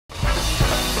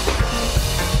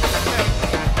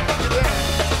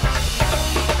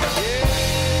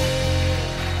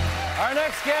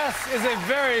guest is a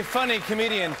very funny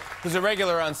comedian who's a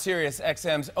regular on Sirius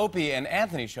XM's Opie and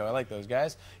Anthony show. I like those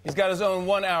guys. He's got his own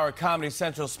one-hour Comedy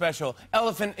Central special,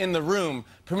 Elephant in the Room,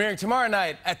 premiering tomorrow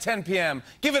night at 10 p.m.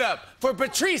 Give it up for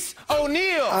Patrice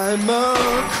O'Neal. I'm a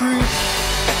creep.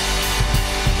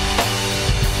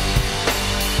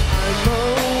 I'm a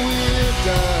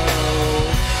weirdo.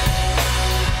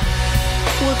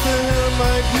 What the hell am I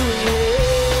doing here?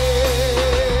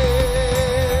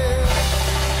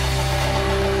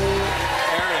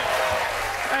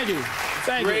 Thank you.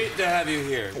 Thank you. Great to have you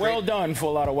here. Well done for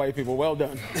a lot of white people. Well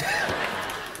done.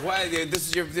 Why?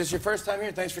 This is your first time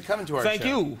here. Thanks for coming to our show. Thank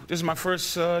you. This is my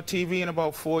first TV in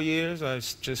about 4 years. I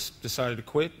just decided to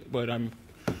quit, but I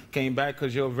came back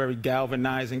because you're a very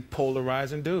galvanizing,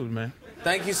 polarizing dude, man.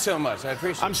 Thank you so much. I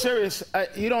appreciate it. I'm serious.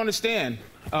 You don't understand.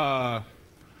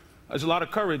 There's a lot of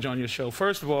courage on your show.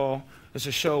 First of all, it's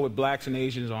a show with blacks and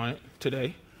Asians on it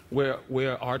today.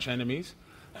 We're arch enemies,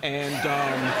 and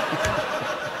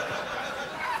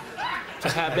to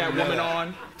have that woman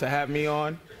on, to have me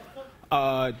on,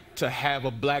 to have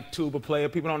a black tuba player.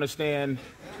 People don't understand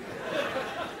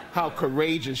how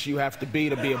courageous you have to be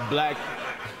a black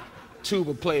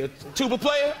tuba player. Tuba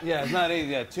player? Yeah, it's not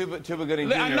easy. Yeah, tuba Gooding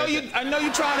Jr. I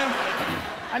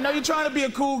know you're trying to be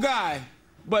a cool guy,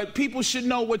 but people should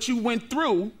know what you went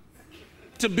through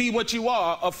to be what you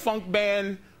are, a funk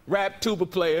band rap tuba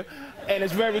player, and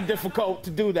it's very difficult to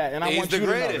do that. And I want you to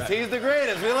know that. He's the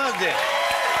greatest. We loved it.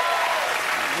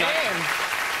 And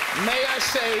may I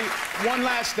say one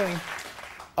last thing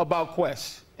about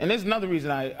Quest? And there's another reason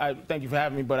I thank you for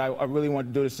having me, but I really want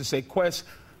to do this to say, Quest,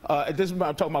 this is what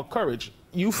I'm talking about courage.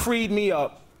 You freed me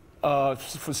up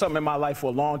for something in my life for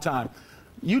a long time.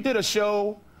 You did a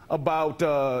show about,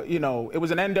 you know, it was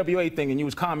an NWA thing, and you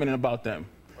was commenting about them.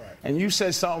 Right. And you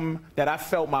said something that I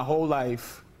felt my whole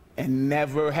life and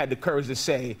never had the courage to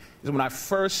say, is when I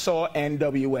first saw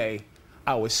NWA,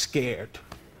 I was scared.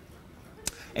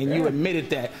 And you admitted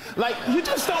that. Like, you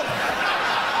just don't...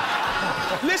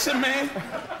 Listen, man.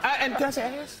 And can I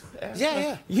say ass?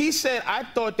 Yeah. He said, I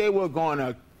thought they were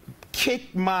gonna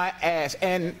kick my ass.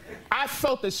 And I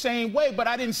felt the same way, but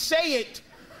I didn't say it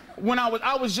when I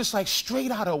was just like,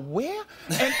 straight out of where?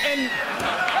 And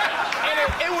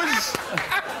it was...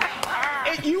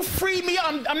 you freed me up.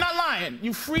 I'm not lying.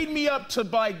 You freed me up to,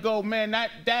 like, go, man,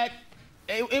 that's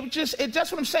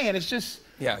what I'm saying. It's just...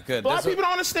 Yeah, good. A lot of people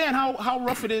don't understand how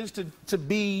rough it is to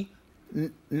be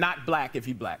not black if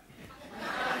you're black.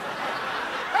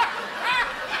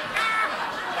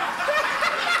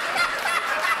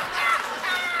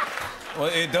 Well,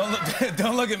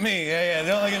 don't look at me. Yeah,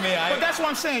 don't look at me. But that's what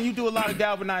I'm saying. You do a lot of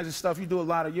galvanizing stuff. You do a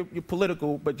lot of... You're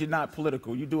political, but you're not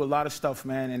political. You do a lot of stuff,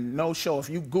 man, and no show.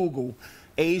 If you Google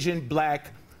Asian,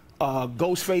 black,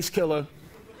 Ghostface Killer,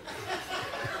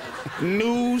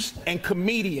 news, and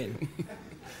comedian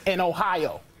in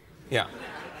Ohio. Yeah.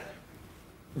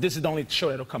 This is the only show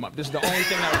that'll come up. This is the only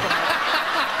thing that'll come up.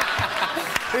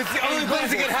 It's the only place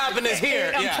that can happen is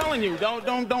here. I'm telling you,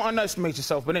 don't underestimate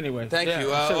yourself. But anyway. Thank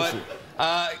you.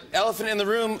 Elephant in the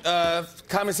Room,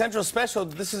 Comedy Central special.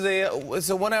 This is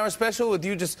it's a 1 hour special with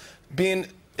you just being.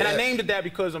 And I named it that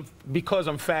because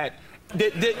I'm fat.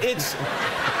 It's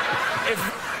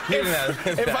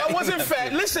if I wasn't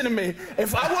fat, listen to me.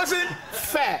 If I wasn't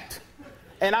fat,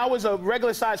 and I was a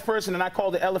regular-sized person and I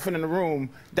called the elephant in the room,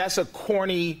 that's a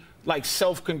corny, like,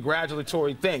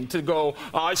 self-congratulatory thing to go,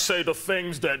 I say the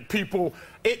things that people...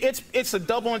 It's a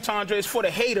double entendre. It's for the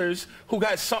haters who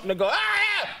got something to go,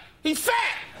 yeah, he's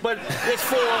fat! But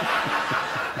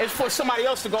it's for somebody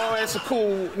else to go, oh, that's a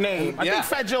cool name. I think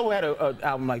Fat Joe had an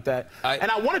album like that. And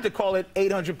I wanted to call it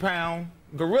 800-Pound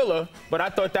Gorilla, but I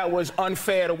thought that was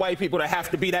unfair to white people to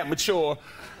have to be that mature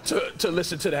to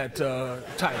listen to that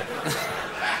title.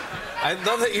 I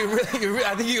love that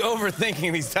I think you're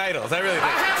overthinking these titles. I really do.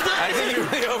 I think you're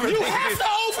really overthinking. You have to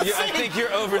overthink. I think you're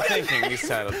overthinking these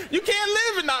titles. You can't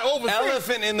live and not overthink.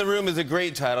 Elephant in the Room is a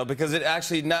great title because it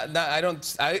actually I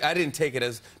didn't take it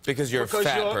as because you're a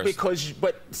fat person.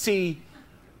 But see,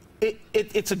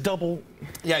 it's a double.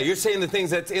 Yeah, you're saying the things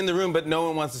that's in the room, but no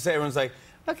one wants to say. Everyone's like,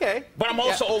 okay. But I'm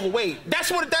also overweight. That's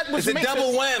what that was. It's a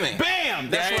double whammy. Bam!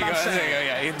 That's what I'm saying.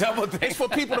 Yeah, you double thing. It's for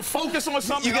people to focus on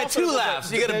something. You get two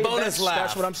laughs. You get a bonus laugh.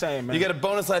 That's what I'm saying, man. You get a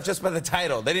bonus laugh just by the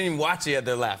title. They didn't even watch it yet.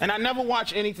 They're laughing. And I never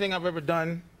watch anything I've ever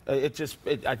done. I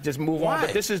just move on.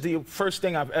 But this is the first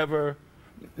thing I've ever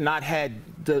not had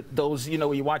those, you know,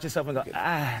 where you watch yourself and go,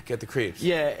 Get the creeps.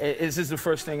 Yeah, this is the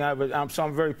first thing so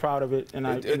I'm very proud of it. And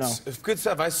it's good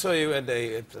stuff. I saw you at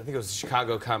I think it was the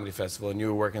Chicago Comedy Festival, and you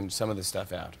were working some of this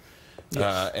stuff out.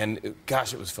 Yes. And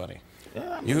gosh, it was funny.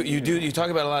 Yeah, you talk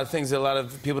about a lot of things that a lot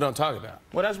of people don't talk about.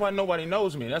 Well, that's why nobody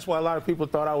knows me. That's why a lot of people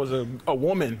thought I was a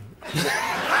woman. No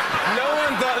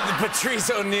one thought that Patrice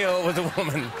O'Neal was a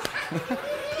woman.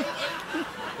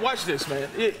 Watch this, man.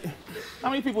 How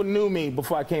many people knew me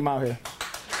before I came out here?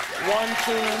 1,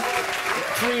 2,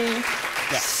 3,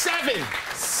 7.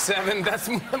 7? That's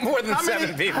more than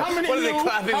 7 people. How many what are they knew,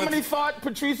 clapping how with? many thought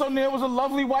Patrice O'Neal was a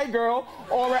lovely white girl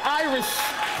or an Irish?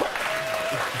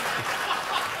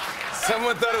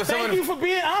 Someone thought it was Thank someone. you for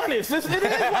being honest. It is what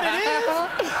it is.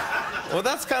 Well,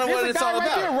 that's kind of what There's it's a guy all right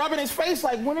about. there rubbing his face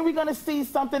like, when are we gonna see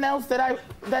something else that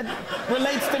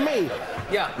relates to me?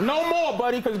 Yeah. No more,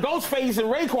 buddy, because Ghostface and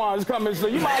Raekwon's coming, so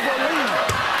you might as well leave.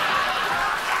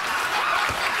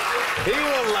 He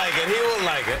will like it. He will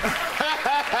like it.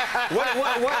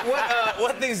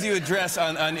 What things do you address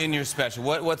in your special?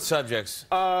 What subjects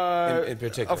in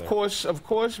particular? Of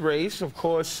course, race. Of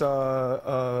course,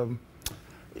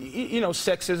 you know,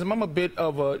 sexism. I'm a bit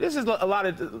of a. This is a lot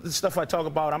of the stuff I talk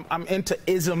about. I'm into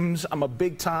isms. I'm a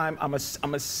big time. I'm a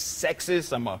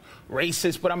sexist. I'm a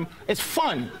racist. But it's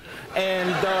fun,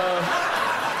 and.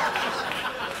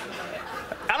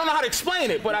 I don't know how to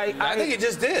explain it, but I think you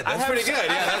just did. That's pretty good.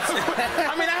 Yeah, that's.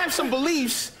 I mean, I have some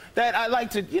beliefs that I like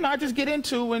to, I just get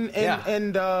into, and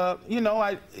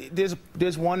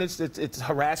there's one. It's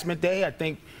Harassment Day. I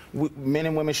think men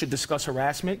and women should discuss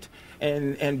harassment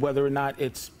and whether or not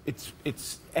it's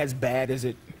as bad as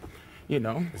it.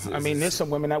 I mean, there's some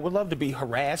women that would love to be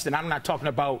harassed, and I'm not talking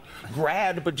about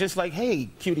grabbed, but just like, hey,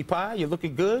 cutie pie, you're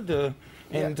looking good.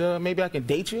 Maybe I can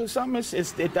date you or something.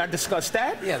 I discuss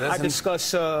that. Yeah, I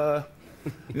discuss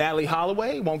Natalie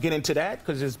Holloway. Won't get into that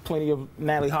because there's plenty of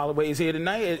Natalie Holloways here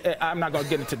tonight. I'm not going to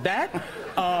get into that.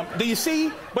 Do you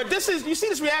see? But you see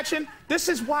this reaction? This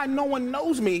is why no one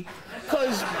knows me,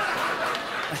 because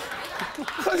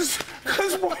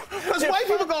white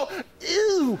people go,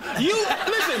 ew.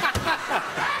 Listen.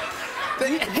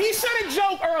 He said a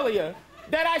joke earlier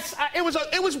that it was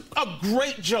a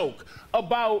great joke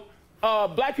about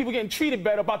black people getting treated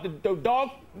better, about the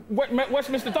dog,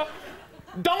 Westminster dog.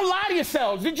 Don't lie to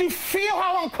yourselves. Did you feel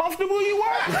how uncomfortable you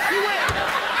were? You went,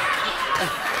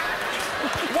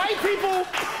 white people,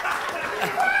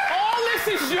 all this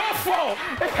is your fault.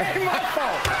 It ain't my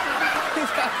fault.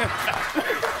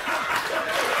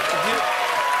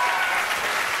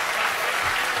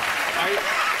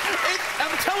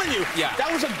 I'm telling you, that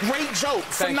was a great joke,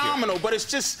 phenomenal. But it's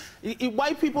just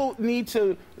white people need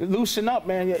to loosen up,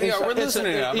 man. We're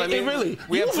loosening up. I mean, really,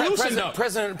 we have President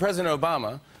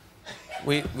Obama.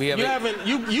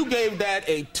 You gave that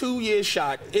a 2-year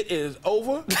shot. It is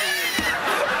over.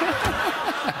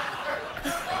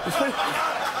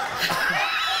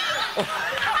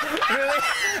 Really?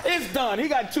 It's done. He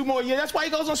got 2 more years. That's why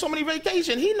he goes on so many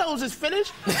vacations. He knows it's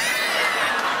finished.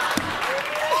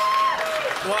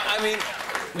 Well, I mean,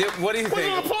 what do you think? Was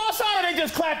it an applause sign or they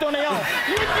just clapped on their own?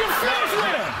 You're finished with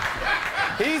him.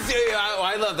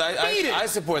 I love that. I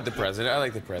support the president. I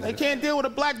like the president. They can't deal with a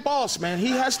black boss, man. He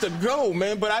has to go,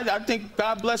 man. But I think,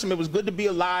 God bless him, it was good to be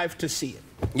alive to see it.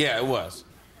 Yeah, it was.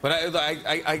 But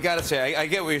I gotta say, I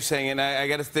get what you're saying,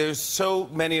 and there's so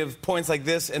many of points like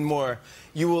this and more.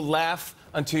 You will laugh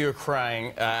until you're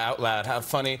crying out loud. How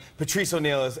funny Patrice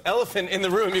O'Neal is. Elephant in the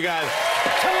Room, you guys.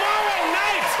 Tomorrow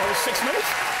night! That was 6 minutes?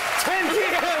 10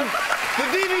 p.m. The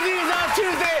DVD is on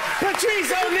Tuesday.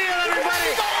 Patrice O'Neal, everybody.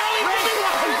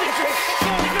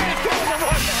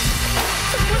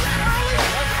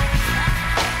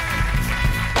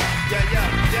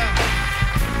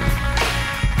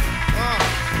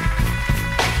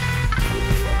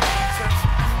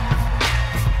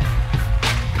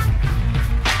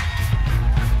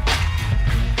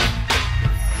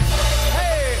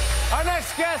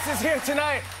 Is here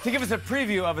tonight to give us a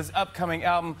preview of his upcoming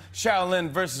album, Shaolin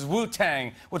vs.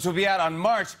 Wu-Tang, which will be out on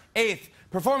March 8th,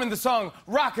 performing the song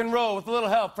Rock and Roll with a little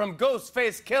help from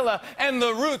Ghostface Killah and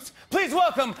The Roots. Please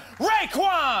welcome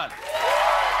Raekwon!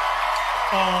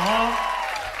 Come on.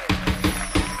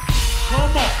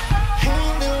 Hey,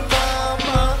 little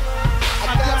mama,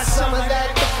 I got some of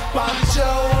that poncho.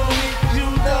 You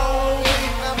know me,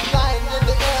 I'm flying in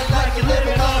the air like you're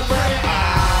living on bread.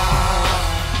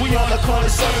 We on the corner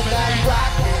serving that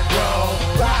rock and roll,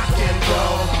 rock and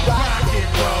roll, rock and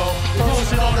roll.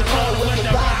 Closing on the corner with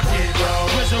the rock and roll.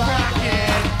 With the rock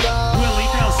and roll. Willie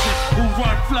Nelson, who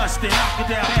run flushed and knock it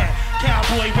down that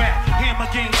cowboy rap, hammer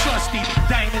game trusty,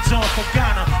 diamonds on from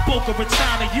Ghana, Boca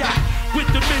Raton yacht with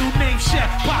the middle name Chef,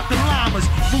 Pop the Llamas.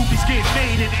 Movies get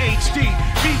made in HD.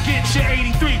 Me get your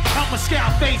 83. I'm a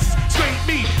scout faces, straight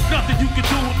me. Nothing you can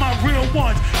do with my real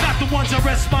ones, not the ones I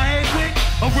rest my head with.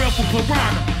 A real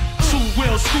piranha. 2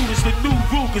 Real scooters, the new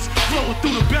Rugers, flowing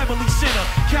through the Beverly Center.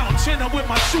 Count 10, I'm with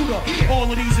my shooter. All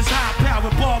of these is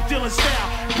high-powered, Bob Dylan style.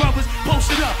 Brothers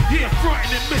posted up, yeah,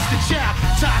 frontin' and Mr. Child.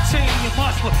 Titanium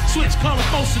hustler, switch color,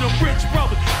 most of them rich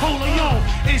brothers. Hold on,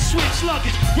 and switch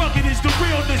luggage. Rugged is the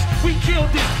realness, we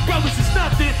killed this. Brothers is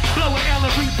nothing, blow an L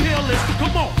and repeal this.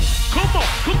 Come on, come on,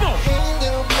 come on. Hey,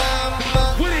 little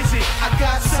mama, What is it? I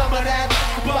got some of that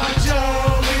Bon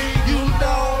Jovi. You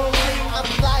know me. I'm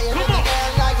flying in the air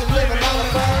like you're living on a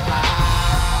bird.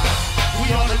 We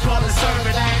on the corner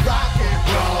serving that Rock and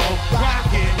roll,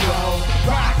 rock and roll,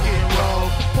 rock and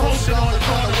roll. Posted on the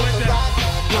corner with that rock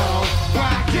and roll,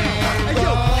 rock and Hey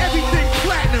yo, everything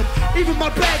platinum. Even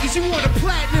my baggage, you want a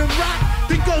platinum rock?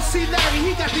 Then go see Larry,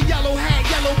 he got the yellow hat,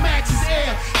 yellow Max's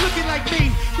air. Looking like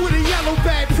me, with a yellow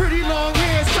bag, pretty long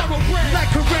hair, summer bread. Like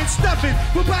Corinne Stuffin',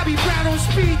 with Bobby Brown on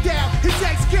speed down. His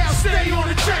ex-gal stay on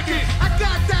the check-in. I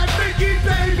got that Mickey,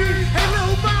 baby. Hey,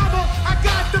 little mama, I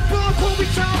got the ball, pull me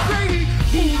Tom Brady.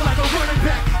 Move like a running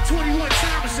back, 21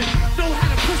 Thomason. Know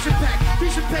how to push it back, we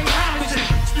should pay homage.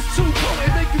 It's too cool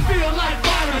and make you feel like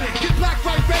violent. Get black,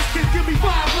 white, Redskins, give me 5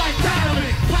 like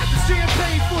Diamond. Pop the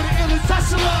champagne for the illest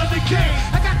hustler of the game.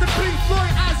 I got the Pink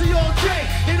Floyd Ozzy all day,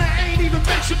 and I ain't even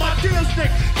mention my deal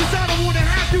stick, cause I don't wanna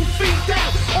have you feet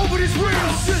down over this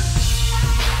real shit.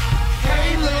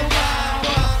 Hey, little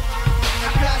mama,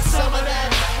 I got some of that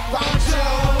Bon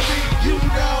Jovi. You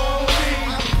know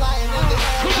me. I'm flying in the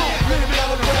air like you're living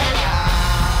on a bird.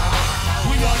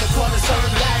 We on the corner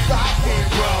serving that Rock and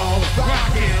roll,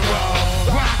 rock and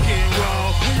roll, rock and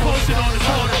roll. Posted on the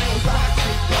corner,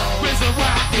 with a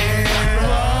rock and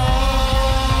roll.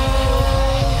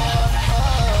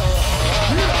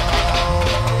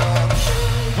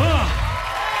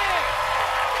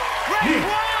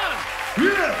 Raekwon!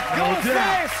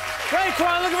 Ghostface!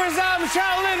 Raekwon looking for his album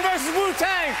Shaolin vs.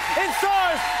 Wu-Tang in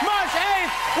stores March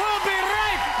 8th. We'll be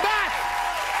right back!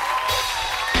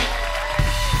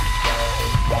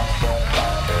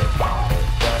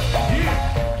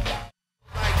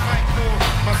 Like Michael,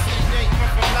 my scene ain't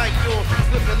nothing like yours.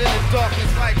 Slipping in the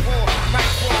darkness like war.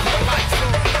 Nightfall, the lights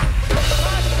on.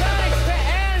 Much thanks to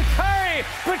Ann Curry,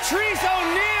 Patrice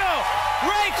O'Neal,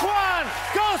 Raekwon,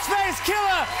 Ghostface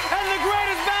Killer, and the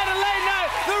greatest band of late night,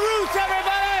 The Roots,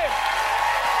 everybody!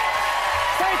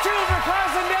 Stay tuned for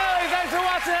Carson Daly. Thanks for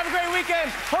watching. Have a great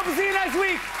weekend. Hope to see you next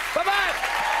week. Bye-bye.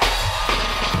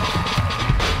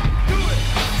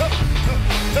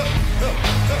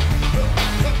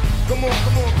 Come on,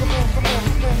 come on, come on, come on,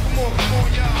 come on, come on, come on,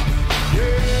 y'all.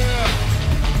 Yeah.